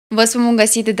Vă spun bun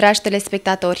găsit, dragi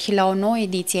telespectatori, la o nouă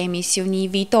ediție a emisiunii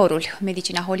Viitorul,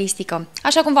 Medicina Holistică.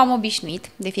 Așa cum v-am obișnuit,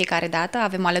 de fiecare dată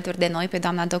avem alături de noi pe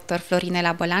doamna dr.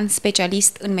 Florinela Balan,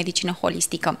 specialist în medicină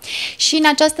holistică. Și în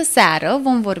această seară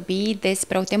vom vorbi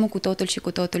despre o temă cu totul și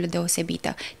cu totul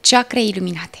deosebită, Chakrele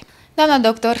Iluminate. Doamna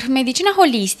doctor, medicina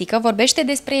holistică vorbește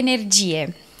despre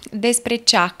energie, despre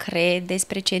chakre,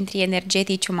 despre centrii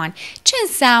energetici umani. Ce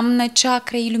înseamnă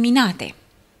Chakrele Iluminate?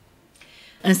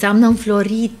 Înseamnă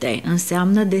înflorite,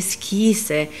 înseamnă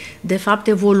deschise, de fapt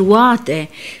evoluate,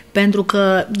 pentru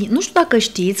că, nu știu dacă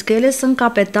știți, că ele sunt ca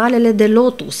petalele de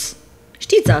lotus.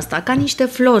 Știți asta, ca niște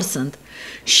flori sunt.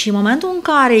 Și în momentul în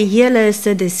care ele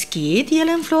se deschid,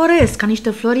 ele înfloresc, ca niște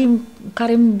flori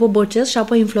care îmbobocesc și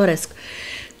apoi înfloresc.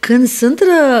 Când sunt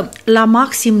la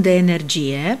maxim de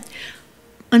energie,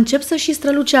 încep să și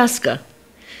strălucească.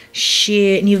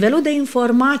 Și nivelul de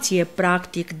informație,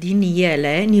 practic, din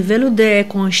ele, nivelul de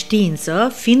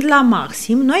conștiință, fiind la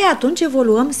maxim, noi atunci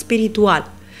evoluăm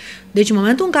spiritual. Deci, în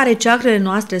momentul în care chakrele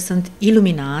noastre sunt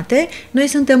iluminate, noi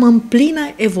suntem în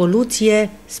plină evoluție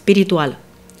spirituală.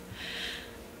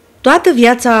 Toată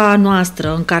viața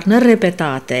noastră, încarnări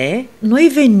repetate,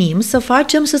 noi venim să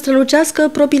facem să strălucească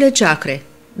propriile chakre.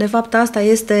 De fapt, asta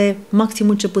este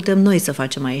maximul ce putem noi să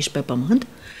facem aici pe pământ.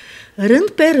 Rând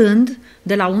pe rând,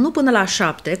 de la 1 până la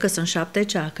 7, că sunt 7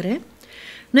 chakre,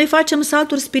 noi facem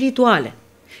salturi spirituale.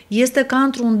 Este ca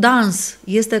într-un dans,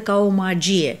 este ca o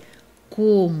magie,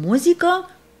 cu muzică,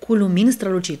 cu lumini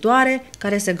strălucitoare,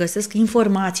 care se găsesc,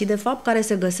 informații, de fapt, care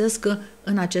se găsesc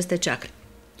în aceste chakre.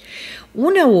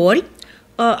 Uneori,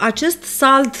 acest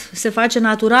salt se face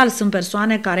natural, sunt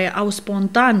persoane care au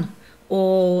spontan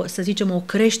să zicem, o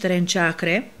creștere în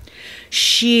chakre.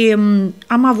 Și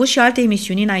am avut și alte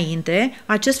emisiuni înainte.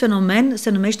 Acest fenomen se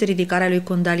numește ridicarea lui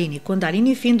Kundalini.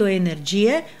 Kundalini fiind o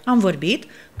energie, am vorbit,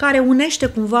 care unește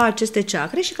cumva aceste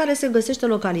chakre și care se găsește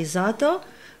localizată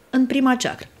în prima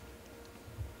chakra.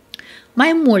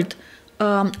 Mai mult,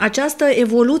 această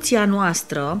evoluție a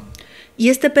noastră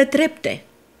este pe trepte,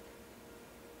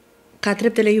 ca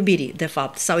treptele iubirii, de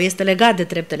fapt, sau este legat de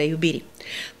treptele iubirii.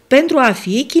 Pentru a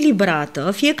fi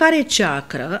echilibrată, fiecare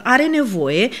chakră are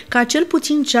nevoie ca cel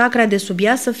puțin chakra de sub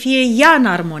ea să fie ea în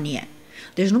armonie.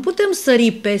 Deci nu putem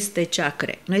sări peste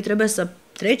chakre. Noi trebuie să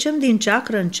trecem din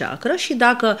chakră în chakră și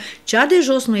dacă cea de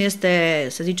jos nu este,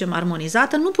 să zicem,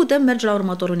 armonizată, nu putem merge la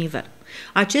următorul nivel.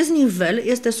 Acest nivel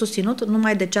este susținut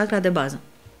numai de chakra de bază.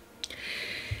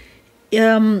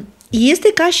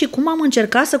 Este ca și cum am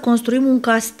încercat să construim un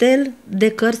castel de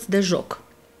cărți de joc.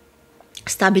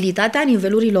 Stabilitatea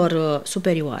nivelurilor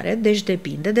superioare, deci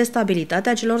depinde de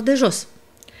stabilitatea celor de jos.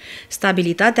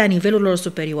 Stabilitatea nivelurilor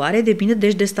superioare depinde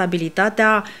deci de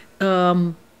stabilitatea,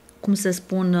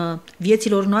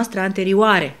 vieților noastre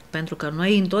anterioare, pentru că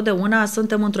noi întotdeauna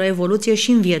suntem într-o evoluție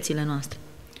și în viețile noastre.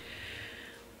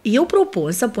 Eu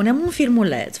propun să punem un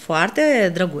filmuleț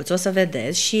foarte drăguț, o să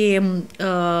vedeți, și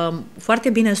foarte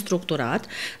bine structurat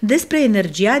despre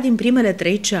energia din primele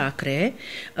 3 chakre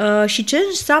și ce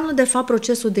înseamnă de fapt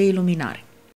procesul de iluminare.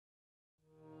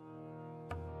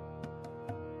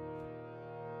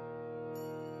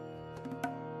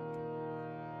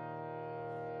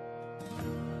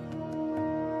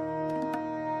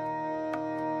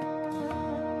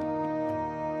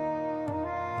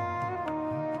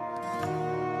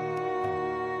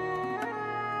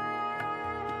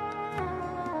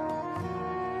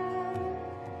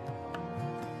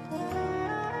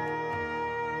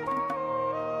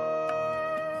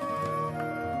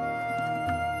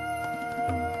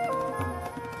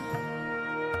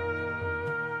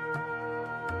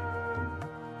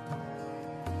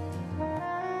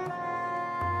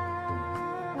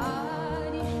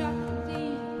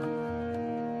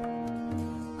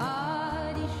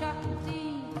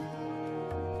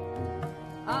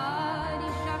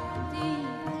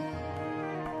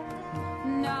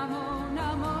 Namo,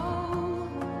 namo.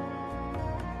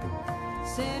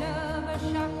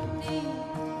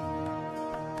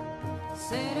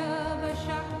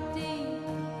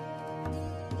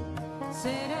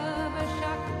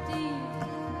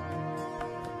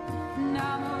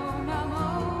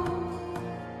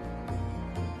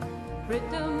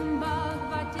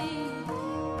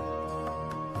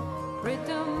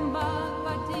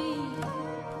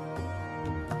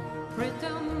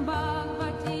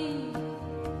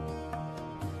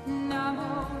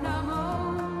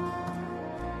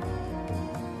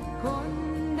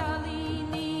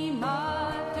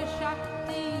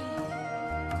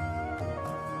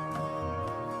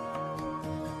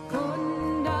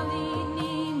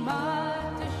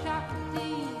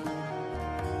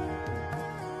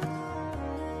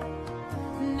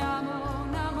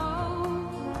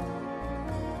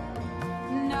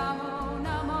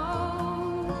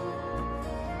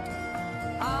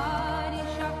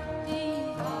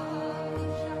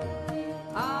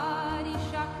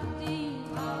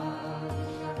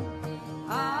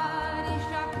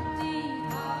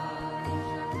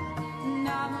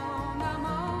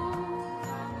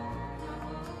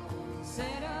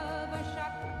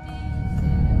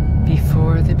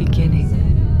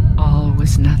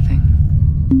 is nothing,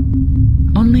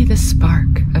 only the spark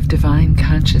of divine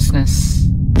consciousness.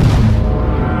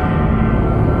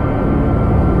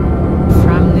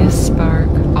 From this spark,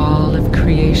 all of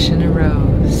creation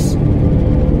arose,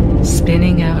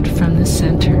 spinning out from the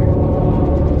center,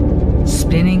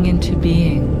 spinning into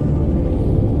being,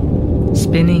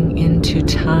 spinning into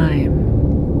time,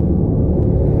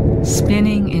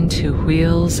 spinning into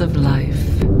wheels of life.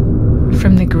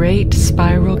 From the great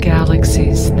spiral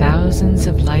galaxies thousands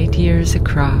of light years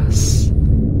across,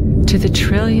 to the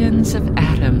trillions of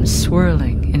atoms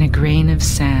swirling in a grain of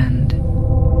sand,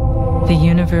 the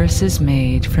universe is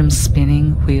made from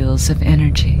spinning wheels of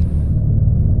energy.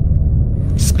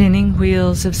 Spinning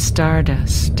wheels of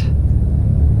stardust,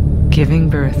 giving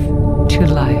birth to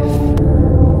life.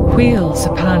 Wheels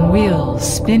upon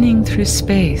wheels spinning through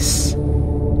space,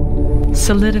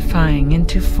 solidifying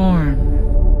into form,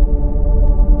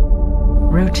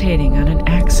 rotating on an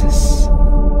axis,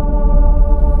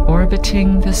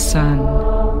 orbiting the sun,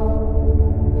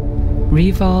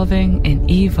 revolving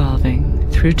and evolving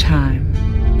through time.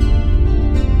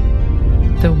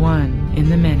 The one in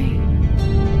the many,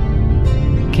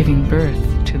 giving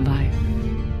birth to life.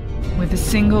 With a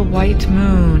single white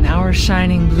moon, our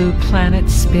shining blue planet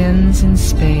spins in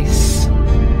space,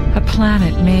 a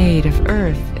planet made of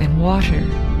earth and water,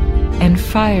 and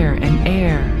fire and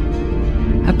air,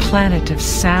 a planet of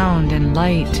sound and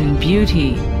light and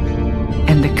beauty,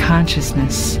 and the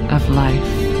consciousness of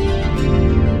life.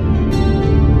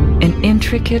 An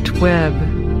intricate web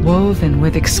woven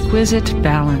with exquisite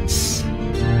balance.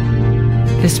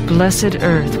 This blessed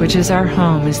earth, which is our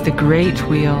home, is the great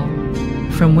wheel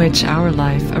from which our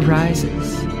life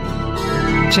arises,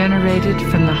 generated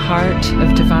from the heart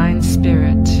of divine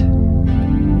spirit,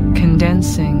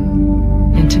 condensing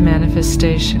into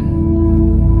manifestation.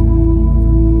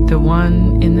 The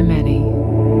one in the many,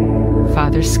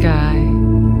 Father Sky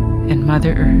and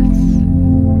Mother Earth.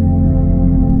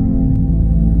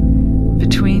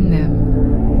 Between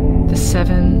them, the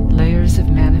 7 layers of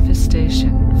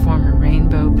manifestation form a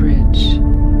rainbow bridge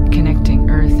connecting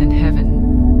earth and heaven,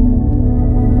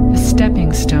 the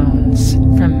stepping stones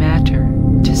from matter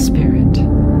to spirit.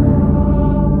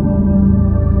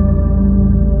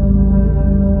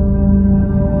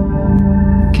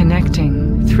 Connecting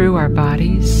through our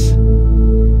bodies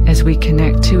as we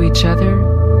connect to each other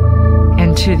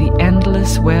and to the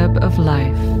endless web of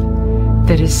life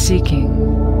that is seeking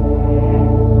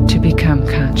to become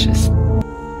conscious.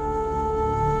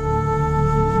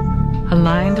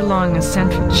 Aligned along a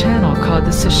central channel called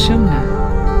the sushumna,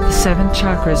 the 7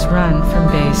 chakras run from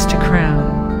base to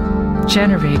crown,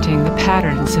 generating the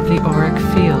patterns of the auric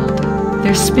field.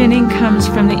 Their spinning comes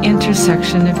from the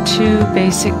intersection of 2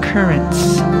 basic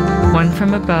currents, one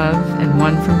from above and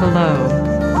one from below.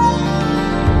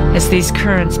 As these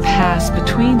currents pass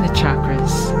between the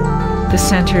chakras, the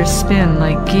centers spin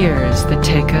like gears that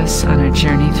take us on our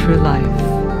journey through life.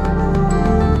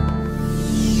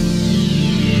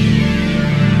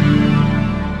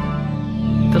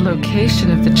 The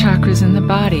location of the chakras in the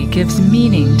body gives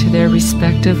meaning to their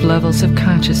respective levels of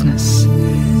consciousness,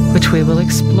 which we will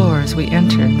explore as we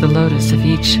enter the lotus of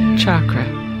each chakra,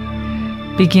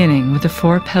 beginning with the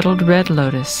 4-petaled red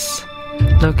lotus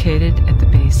located at the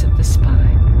base of the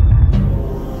spine.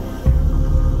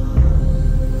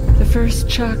 The first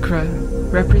chakra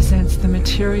represents the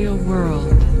material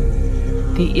world,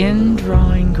 the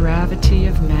indrawing gravity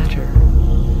of matter,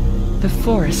 the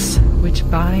force which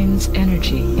binds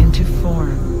energy into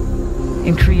form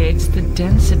and creates the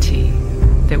density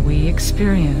that we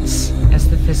experience as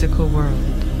the physical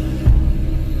world.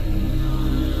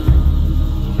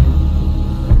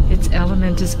 Its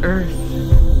element is earth,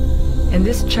 and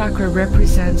this chakra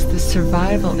represents the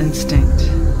survival instinct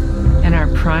and our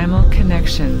primal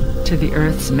connection to the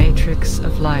earth's matrix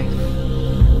of life.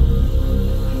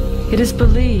 It is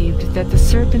believed that the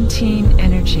serpentine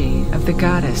energy of the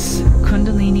goddess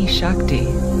Kundalini Shakti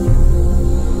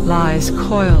lies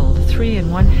coiled 3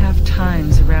 1/2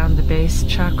 times around the base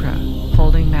chakra,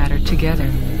 holding matter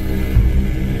together.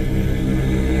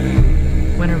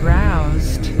 When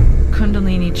aroused,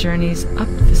 Kundalini journeys up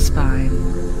the spine,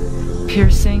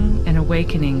 piercing and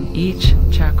awakening each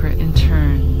chakra in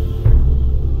turn,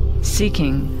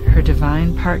 seeking her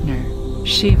divine partner,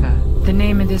 Shiva. The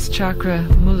name of this chakra,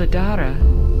 Muladhara,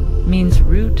 means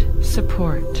root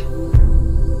support.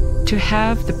 To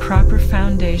have the proper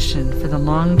foundation for the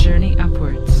long journey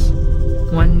upwards,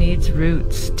 one needs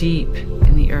roots deep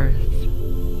in the earth.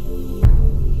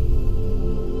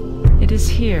 It is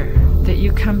here that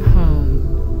you come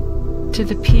home to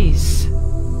the peace,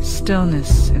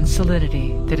 stillness, and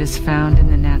solidity that is found in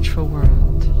the natural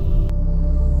world.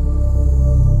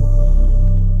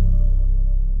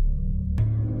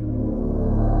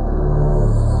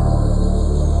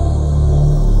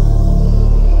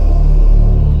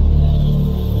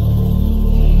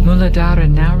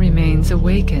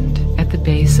 awakened at the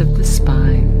base of the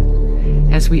spine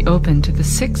as we open to the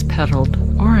six-petaled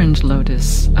orange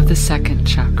lotus of the second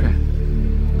chakra,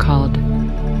 called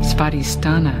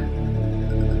Svadhisthana,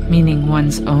 meaning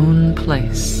one's own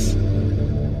place.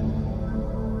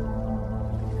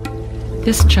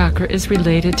 This chakra is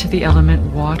related to the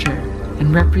element water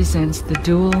and represents the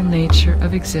dual nature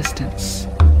of existence,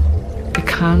 the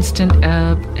constant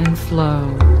ebb and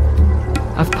flow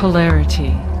of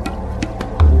polarity,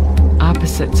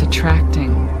 opposites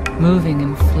attracting, moving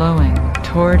and flowing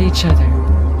toward each other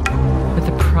with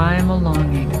a primal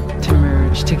longing to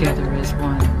merge together as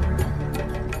one.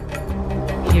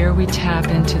 Here we tap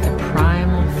into the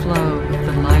primal flow of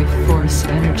the life force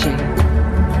energy,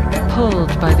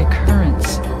 pulled by the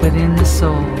currents within the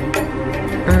soul,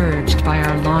 urged by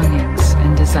our longings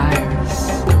and desires.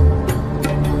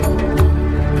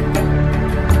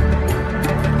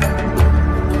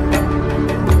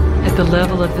 At the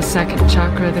level of the second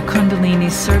chakra, the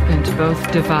Kundalini serpent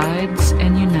both divides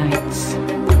and unites,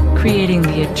 creating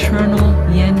the eternal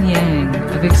yin-yang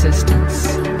of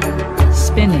existence,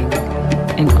 spinning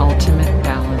in ultimate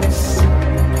balance.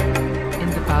 In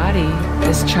the body,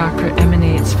 this chakra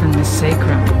emanates from the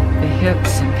sacrum, the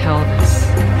hips and pelvis,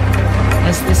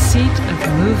 as the seat of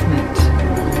movement,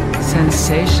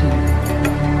 sensation,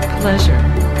 pleasure,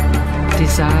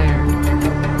 desire,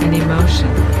 and emotion.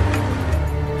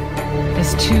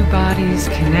 As two bodies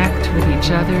connect with each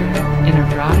other in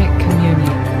erotic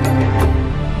communion.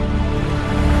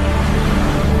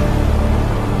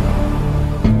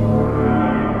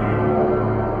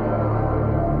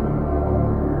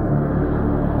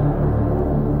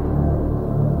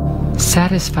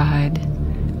 Satisfied,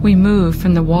 we move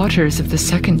from the waters of the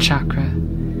second chakra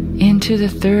into the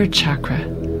third chakra,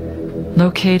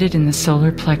 located in the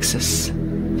solar plexus,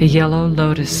 the yellow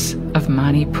lotus of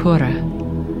Manipura,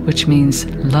 which means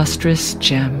lustrous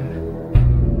gem.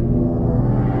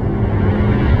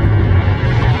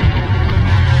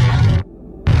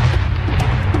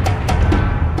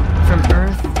 From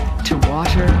earth to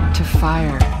water to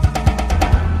fire,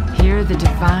 here the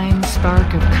divine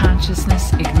spark of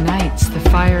consciousness ignites the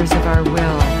fires of our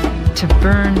will to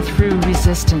burn through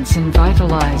resistance and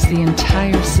vitalize the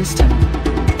entire system.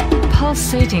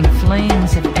 Pulsating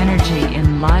flames of energy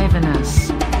enliven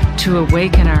us to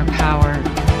awaken our power,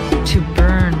 to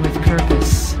burn with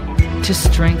purpose, to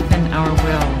strengthen our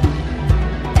will.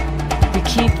 We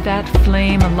keep that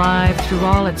flame alive through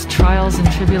all its trials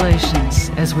and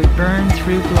tribulations as we burn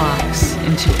through blocks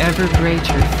into ever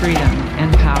greater freedom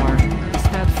and power. As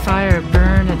that fire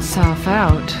burn itself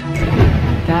out,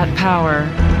 that power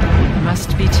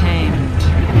must be tamed.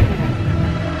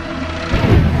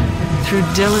 Through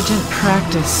diligent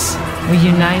practice, we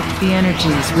unite the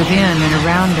energies within and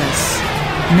around us.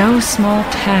 No small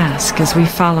task as we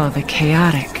follow the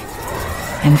chaotic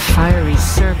and fiery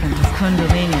serpent of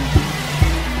Kundalini,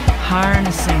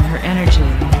 harnessing her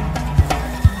energy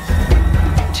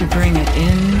to bring it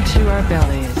into our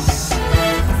bellies.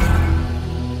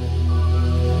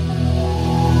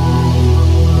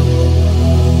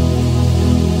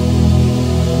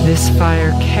 This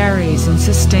fire carries and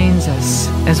sustains us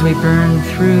as we burn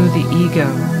through the ego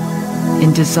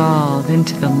and dissolve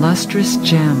into the lustrous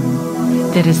gem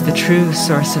that is the true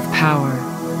source of power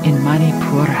in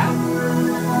Manipura.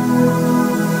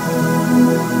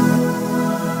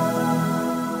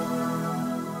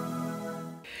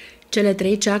 Cele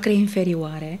trei chakre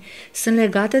inferioare sunt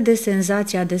legate de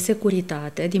senzația de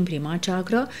securitate din prima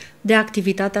chakră, de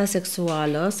activitatea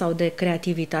sexuală sau de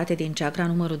creativitate din chakra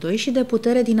numărul 2 și de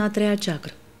putere din a treia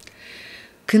chakră.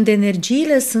 Când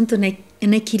energiile sunt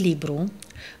în echilibru,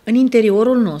 în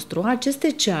interiorul nostru,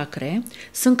 aceste chakre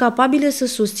sunt capabile să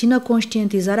susțină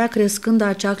conștientizarea crescândă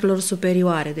a chakrelor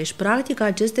superioare. Deci, practic,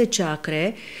 aceste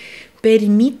chakre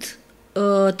permit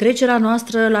trecerea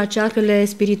noastră la chakrele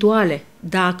spirituale.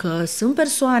 Dacă sunt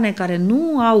persoane care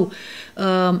nu au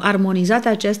armonizate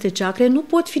aceste chakre, nu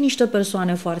pot fi niște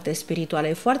persoane foarte spirituale.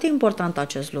 E foarte important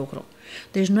acest lucru.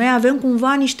 Deci noi avem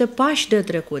cumva niște pași de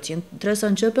trecuți. Trebuie să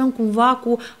începem cumva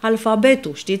cu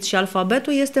alfabetul, știți? Și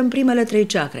alfabetul este în primele trei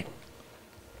chakre.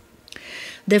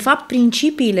 De fapt,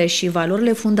 principiile și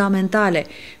valorile fundamentale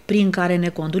prin care ne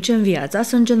conducem viața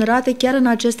sunt generate chiar în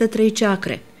aceste trei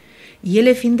chakre.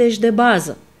 Ele fiind deci de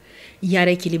bază. Iar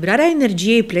echilibrarea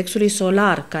energiei plexului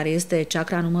solar, care este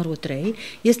chakra numărul 3,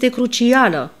 este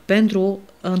crucială pentru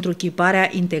întruchiparea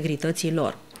integrității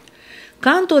lor.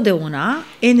 Ca întotdeauna,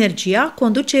 energia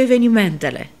conduce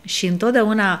evenimentele și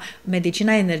întotdeauna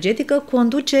medicina energetică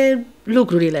conduce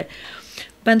lucrurile.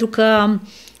 Pentru că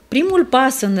Primul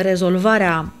pas în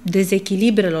rezolvarea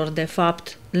dezechilibrelor, de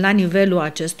fapt, la nivelul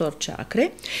acestor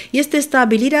chakre, este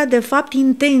stabilirea, de fapt,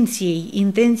 intenției,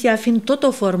 intenția fiind tot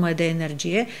o formă de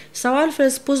energie, sau altfel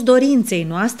spus, dorinței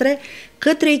noastre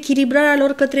către echilibrarea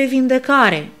lor, către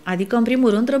vindecare. Adică, în primul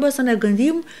rând, trebuie să ne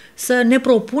gândim, să ne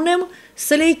propunem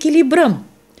să le echilibrăm.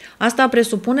 Asta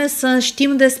presupune să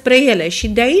știm despre ele și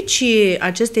de aici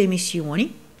aceste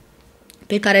emisiuni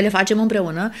pe care le facem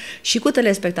împreună și cu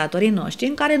telespectatorii noștri,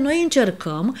 în care noi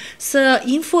încercăm să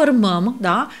informăm,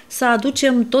 da, să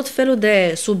aducem tot felul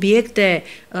de subiecte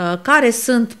care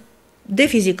sunt de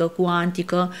fizică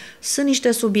cuantică, sunt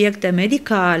niște subiecte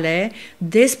medicale,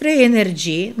 despre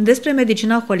energii, despre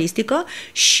medicina holistică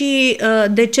și,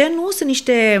 de ce nu, sunt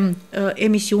niște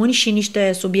emisiuni și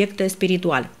niște subiecte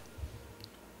spirituale.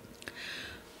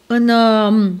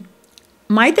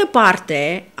 Mai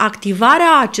departe,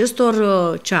 activarea acestor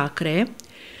chakre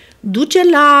duce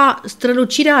la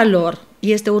strălucirea lor.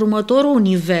 Este următorul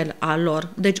nivel al lor.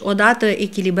 Deci, odată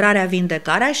echilibrarea,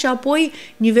 vindecarea și apoi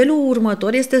nivelul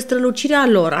următor este strălucirea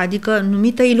lor, adică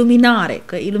numită iluminare,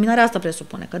 că iluminarea asta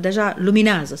presupune, că deja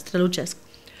luminează, strălucesc.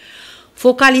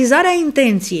 Focalizarea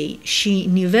intenției și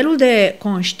nivelul de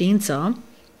conștiință,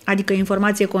 adică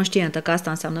informație conștientă, că asta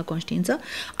înseamnă conștiință,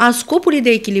 a scopului de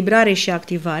echilibrare și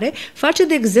activare, face,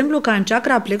 de exemplu, ca în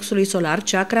chakra plexului solar,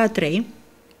 chakra 3,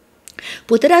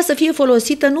 puterea să fie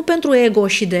folosită nu pentru ego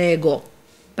și de ego,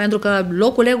 pentru că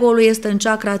locul ego-ului este în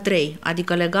chakra 3,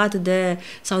 adică legat de,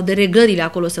 sau de reglările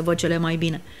acolo se văd cele mai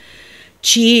bine,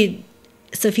 ci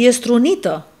să fie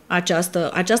strunită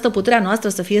această putere a noastră,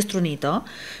 să fie strunită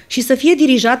și să fie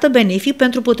dirijată benefic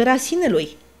pentru puterea sinelui,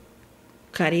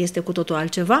 care este cu totul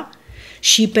altceva,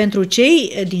 și pentru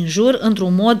cei din jur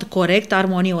într-un mod corect,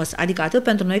 armonios, adică atât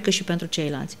pentru noi cât și pentru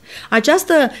ceilalți.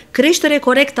 Această creștere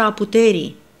corectă a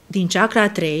puterii din chakra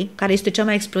 3, care este cea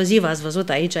mai explozivă, ați văzut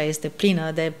aici, este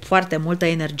plină de foarte multă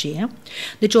energie,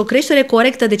 deci o creștere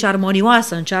corectă, deci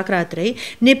armonioasă în chakra 3,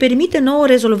 ne permite nouă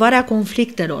rezolvarea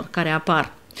conflictelor care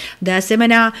apar. De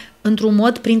asemenea, într-un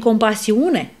mod prin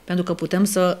compasiune, pentru că putem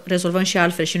să rezolvăm și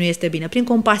altfel și nu este bine. Prin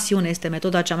compasiune este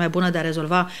metoda cea mai bună de a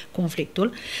rezolva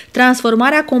conflictul,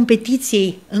 transformarea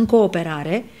competiției în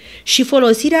cooperare și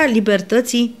folosirea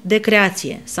libertății de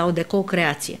creație sau de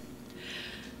co-creație.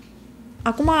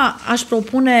 Acum aș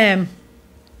propune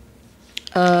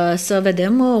să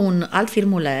vedem un alt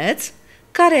filmuleț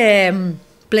care,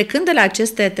 plecând de la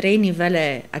aceste trei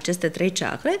nivele, aceste trei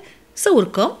chakre, să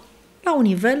urcăm la un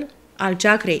nivel al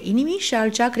chakrei inimii și al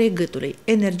chakrei gâtului,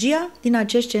 energia din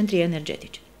acești centri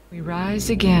energetici. We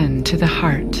rise again to the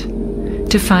heart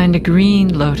to find a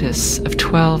green lotus of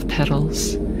 12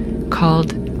 petals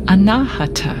called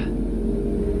anahata,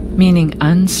 meaning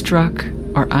unstruck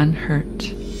or unhurt.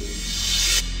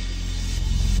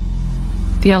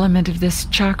 The element of this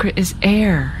chakra is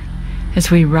air as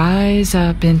we rise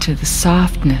up into the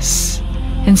softness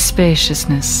and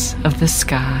spaciousness of the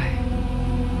sky.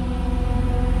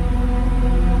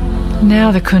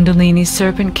 Now the Kundalini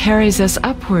serpent carries us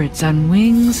upwards on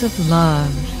wings of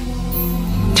love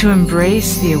to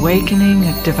embrace the awakening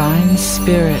of divine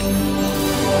spirit,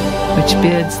 which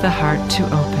bids the heart to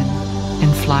open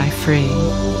and fly free.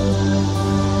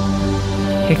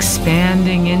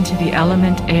 Expanding into the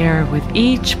element air with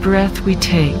each breath we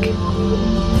take,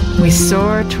 we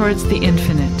soar towards the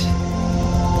infinite,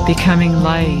 becoming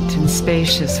light and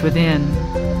spacious within.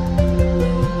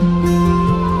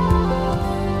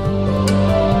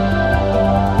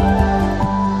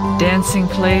 Dancing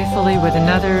playfully with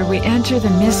another, we enter the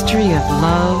mystery of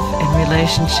love and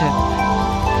relationship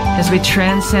as we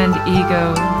transcend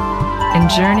ego and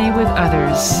journey with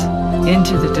others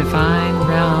into the divine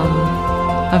realm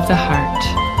of the heart.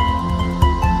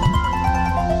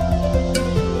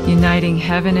 Uniting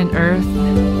heaven and earth,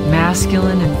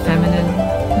 masculine and feminine,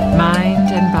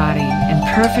 mind and body in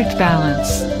perfect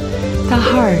balance, the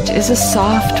heart is a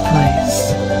soft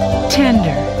place,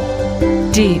 tender,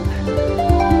 deep,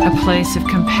 a place of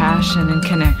compassion and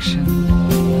connection.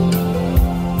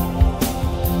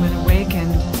 When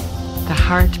awakened, the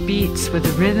heart beats with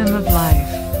the rhythm of life,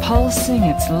 pulsing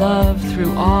its love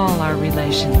through all our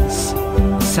relations,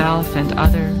 self and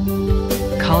other,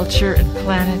 culture and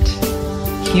planet,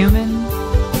 human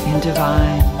and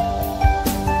divine.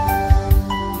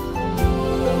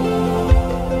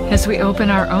 As we open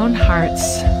our own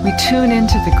hearts, we tune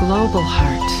into the global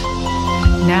heart,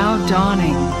 now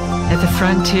dawning at the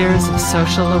frontiers of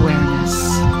social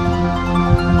awareness.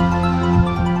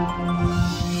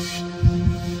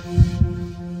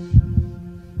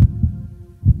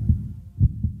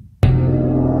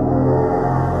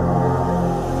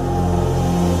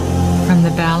 From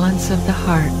the balance of the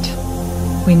heart,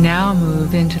 We now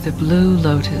move into the blue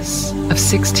lotus of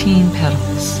 16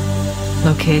 petals,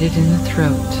 located in the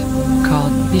throat,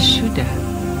 called Vishuddha,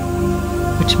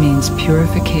 which means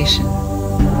purification.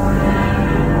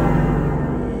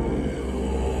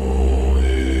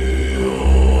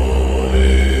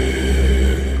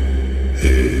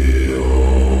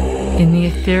 In the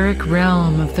etheric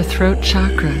realm of the throat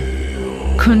chakra,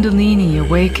 Kundalini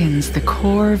awakens the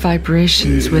core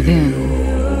vibrations within,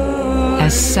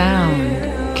 as sound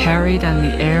carried on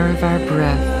the air of our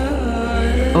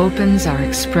breath opens our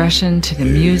expression to the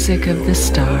music of the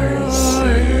stars.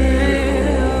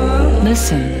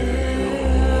 Listen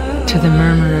to the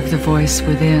murmur of the voice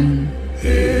within.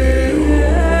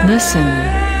 Listen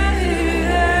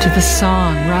to the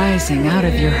song rising out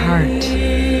of your heart.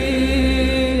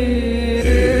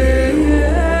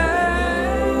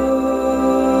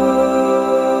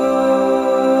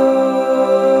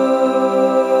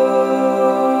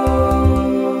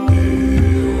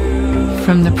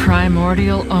 From the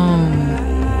primordial Om,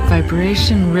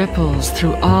 vibration ripples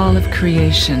through all of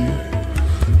creation,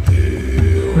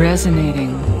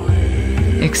 resonating,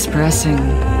 expressing,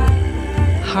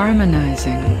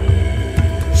 harmonizing,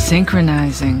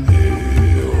 synchronizing,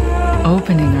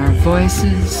 opening our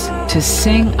voices to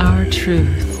sing our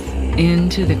truth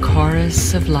into the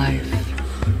chorus of life.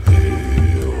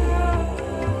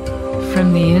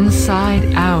 From the inside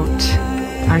out,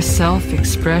 our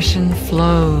self-expression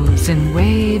flows in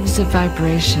waves of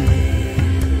vibration,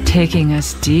 taking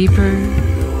us deeper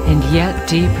and yet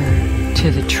deeper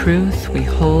to the truth we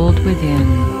hold within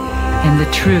and the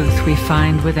truth we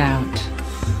find without.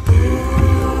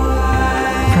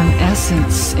 From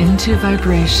essence into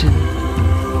vibration,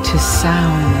 to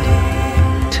sound,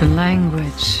 to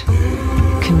language,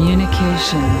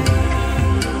 communication,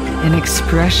 and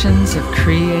expressions of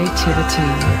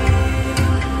creativity.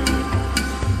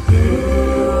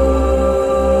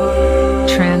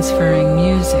 Transferring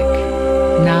music,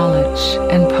 knowledge,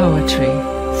 and poetry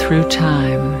through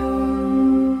time.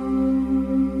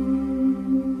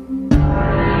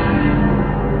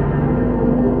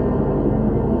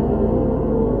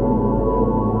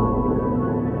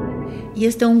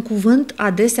 Este un cuvânt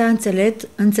adesea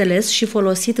înțeles și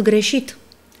folosit greșit.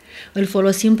 Îl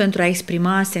folosim pentru a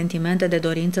exprima sentimente de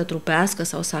dorință trupească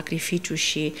sau sacrificiu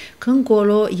și când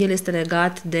încolo el este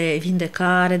legat de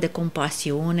vindecare, de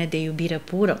compasiune, de iubire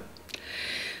pură.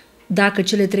 Dacă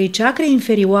cele 3 chakre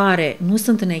inferioare nu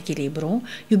sunt în echilibru,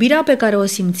 iubirea pe care o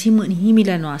simțim în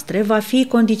inimile noastre va fi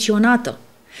condiționată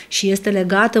și este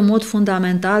legată în mod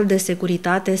fundamental de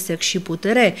securitate, sex și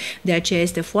putere. De aceea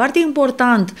este foarte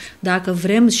important, dacă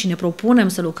vrem și ne propunem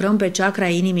să lucrăm pe chakra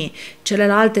inimii,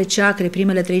 celelalte chakre,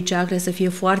 primele 3 chakre, să fie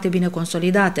foarte bine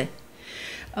consolidate.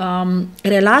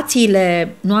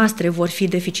 Relațiile noastre vor fi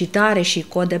deficitare și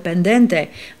codependente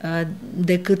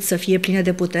decât să fie pline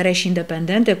de putere și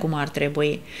independente cum ar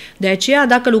trebui. De aceea,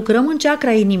 dacă lucrăm în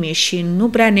chakra inimii și nu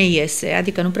prea ne iese,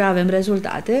 adică nu prea avem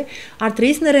rezultate, ar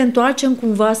trebui să ne reîntoarcem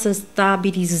cumva să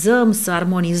stabilizăm, să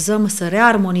armonizăm, să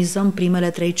rearmonizăm primele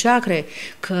 3 chakre,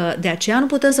 că de aceea nu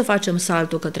putem să facem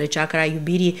saltul către chakra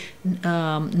iubirii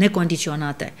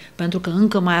necondiționate, pentru că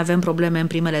încă mai avem probleme în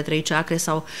primele 3 chakre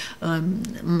sau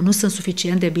nu sunt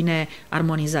suficient de bine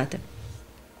armonizate.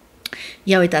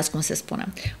 Ia uitați cum se spune.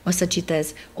 O să citez.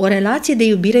 O relație de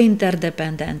iubire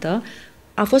interdependentă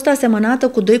a fost asemănată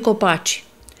cu 2 copaci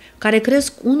care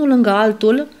cresc unul lângă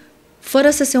altul fără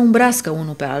să se umbrească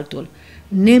unul pe altul,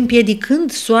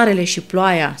 neîmpiedicând soarele și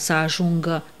ploaia să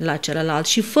ajungă la celălalt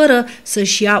și fără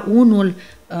să-și ia unul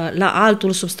la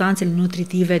altul substanțele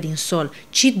nutritive din sol,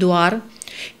 ci doar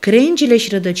crengile și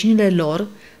rădăcinile lor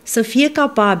să fie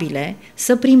capabile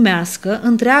să primească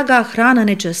întreaga hrană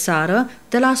necesară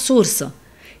de la sursă,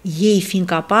 ei fiind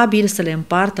capabili să le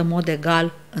împartă în mod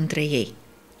egal între ei.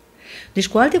 Deci,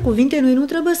 cu alte cuvinte, noi nu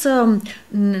trebuie să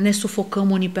ne sufocăm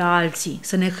unii pe alții,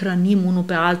 să ne hrănim unul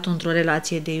pe altul într-o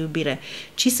relație de iubire,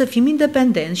 ci să fim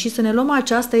independenți și să ne luăm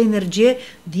această energie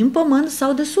din pământ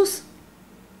sau de sus.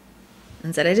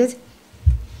 Înțelegeți?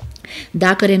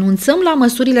 Dacă renunțăm la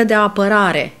măsurile de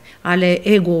apărare ale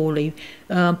ego-ului,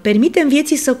 permitem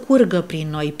vieții să curgă prin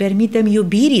noi, permitem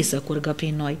iubirii să curgă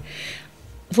prin noi.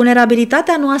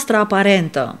 Vulnerabilitatea noastră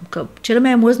aparentă, că cel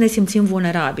mai mulți ne simțim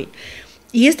vulnerabili,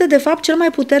 este de fapt cel mai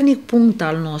puternic punct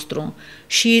al nostru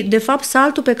și de fapt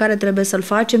saltul pe care trebuie să-l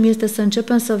facem este să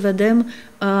începem să vedem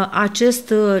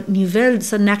acest nivel,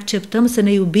 să ne acceptăm, să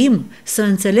ne iubim, să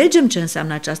înțelegem ce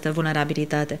înseamnă această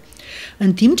vulnerabilitate.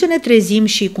 În timp ce ne trezim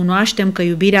și cunoaștem că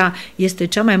iubirea este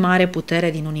cea mai mare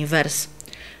putere din univers,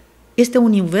 este un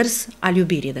univers al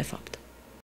iubirii de fapt.